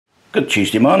Good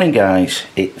Tuesday morning, guys.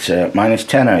 It's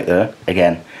 -10 out there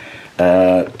again,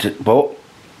 but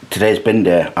today's bin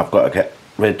day. I've got to get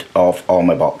rid of all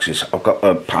my boxes. I've got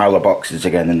a pile of boxes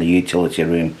again in the utility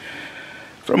room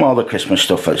from all the Christmas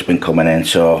stuff that's been coming in,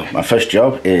 so my first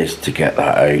job is to get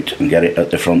that out and get it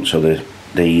at the front so the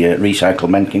recycle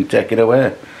men can take it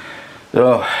away.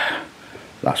 So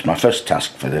that's my first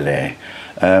task for the day.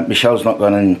 Michelle's not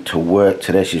going into work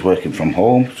today. She's working from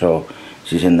home, so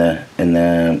she's in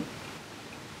the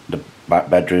back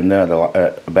bedroom there,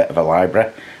 a bit of a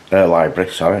library,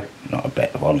 sorry, not a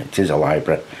bit of one, it is a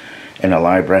library, in a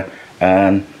library,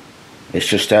 and it's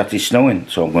just started snowing,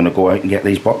 so I'm going to go out and get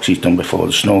these boxes done before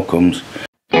the snow comes.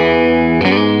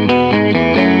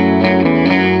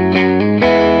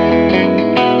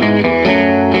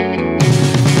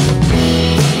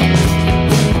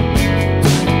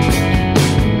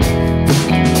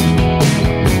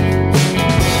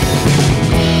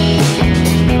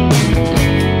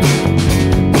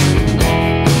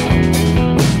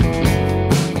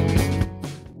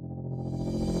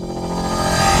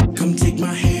 Come take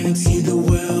my hand and see the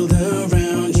world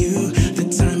around you. The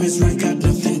time is right, got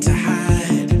nothing to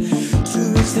hide. To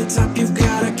reach the top, you've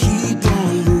gotta keep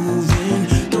on moving.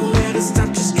 Don't let it stop,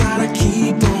 just gotta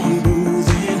keep on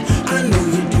moving. I know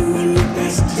you're doing your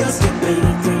best, you're stepping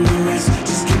up from the rest.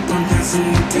 Just keep on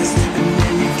passing the test, and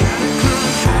then you gotta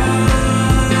climb higher,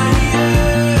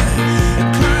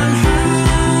 climb higher.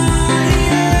 Let the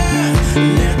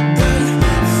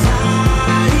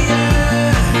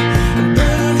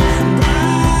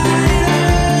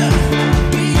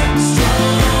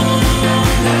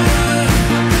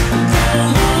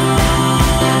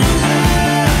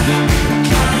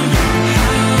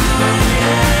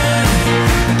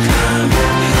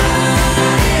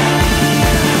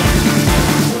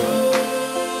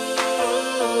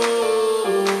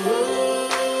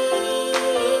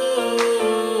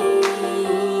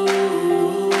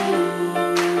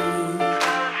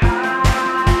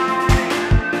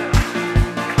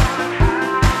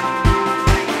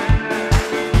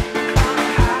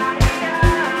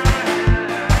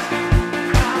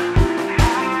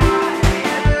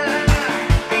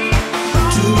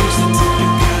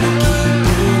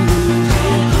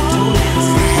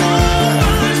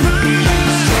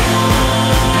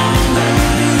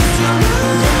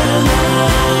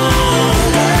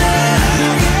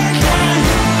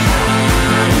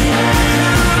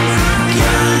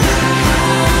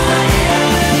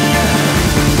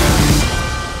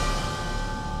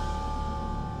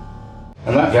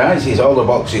And that, guys, is all the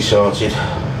boxes sorted.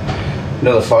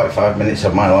 Another 45 minutes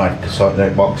of my life sorting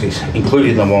out boxes,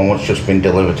 including the one that's just been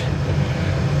delivered.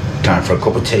 Time for a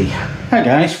cup of tea. Hi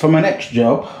guys, for my next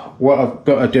job, what I've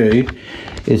got to do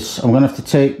is I'm going to have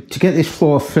to get this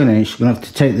floor finished, I'm going to have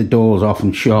to take the doors off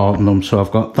and shorten them. So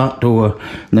I've got that door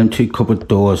and them two cupboard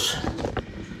doors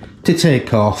to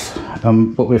take off.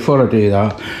 But before I do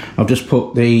that, I've just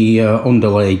put the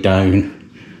underlay down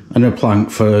and a plank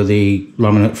for the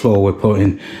laminate floor we're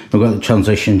putting. I've got the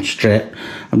transition strip.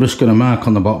 I'm just going to mark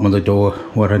on the bottom of the door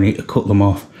where I need to cut them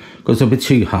off because they'll be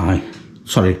too high,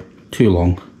 sorry, too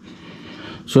long.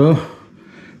 So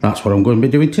that's what I'm going to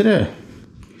be doing today.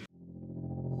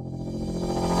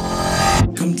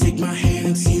 Come take my hand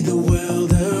and see the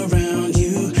world around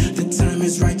you. The time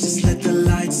is right, just let the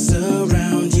lights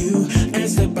surround you. And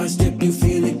step by step you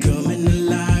feel it coming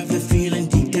alive. The feeling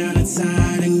deep down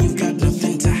inside, and you've got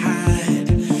nothing to hide.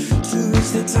 To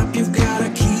reach the top, you've gotta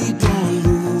keep on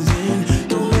moving.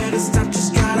 Don't let it stop,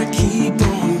 just gotta keep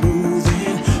on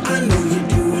moving. I know you're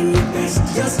doing your best,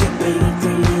 you're stepping up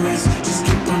from the rest. Just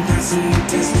keep on passing the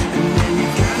test, and then you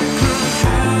gotta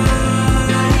climb higher,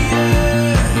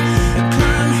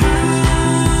 climb higher.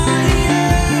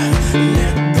 Let the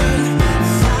fire burn bright.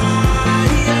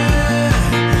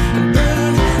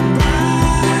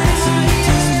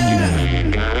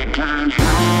 Gotta climb high, got to climb higher.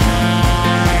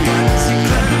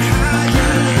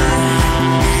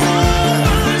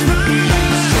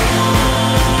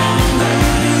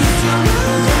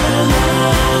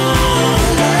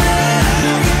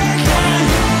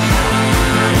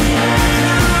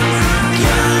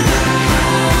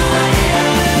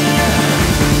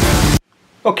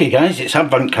 Okay guys, it's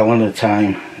Advent calendar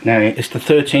time. Now it's the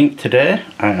 13th today.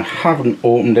 I haven't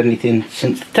opened anything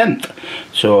since the 10th.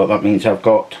 So that means I've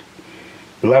got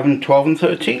 11, 12 and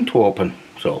 13 to open.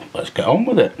 So let's get on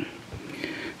with it.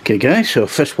 Okay guys, so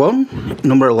first one,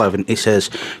 number 11, it says,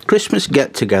 Christmas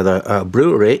get-together at a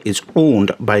brewery is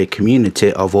owned by a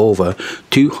community of over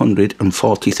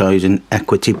 240,000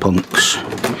 equity punks.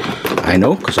 I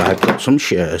know, because I've got some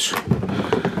shares.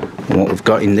 And what we've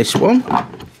got in this one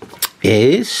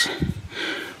is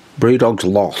Brewdog's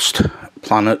Lost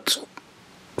Planet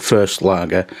First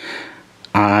Lager.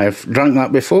 I've drank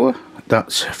that before.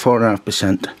 That's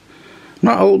 4.5%.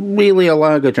 Not really a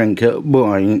lager drinker, but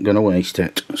I ain't going to waste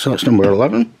it. So that's number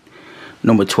 11.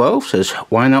 Number 12 says,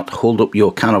 why not hold up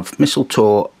your can of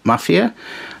Mistletoe Mafia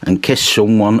and kiss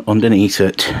someone underneath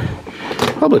it?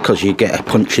 Probably because you get a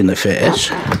punch in the face.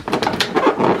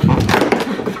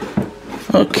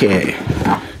 Okay.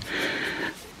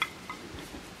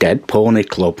 Dead Pony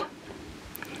Club.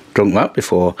 Drunk that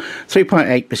before.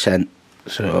 3.8%.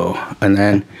 So, and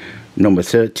then number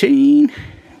 13.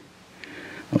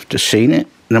 I've just seen it.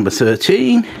 Number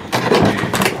 13.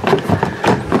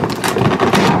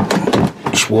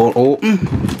 Just won't open.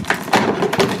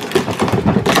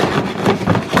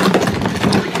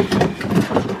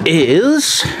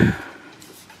 Is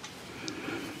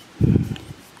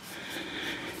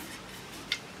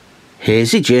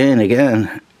Hazy Jane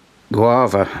again.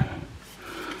 Guava.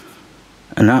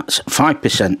 And that's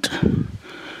 5%.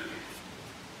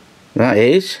 That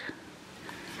is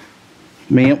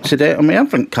me up to date on my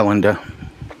advent calendar.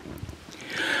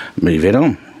 Moving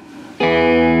on.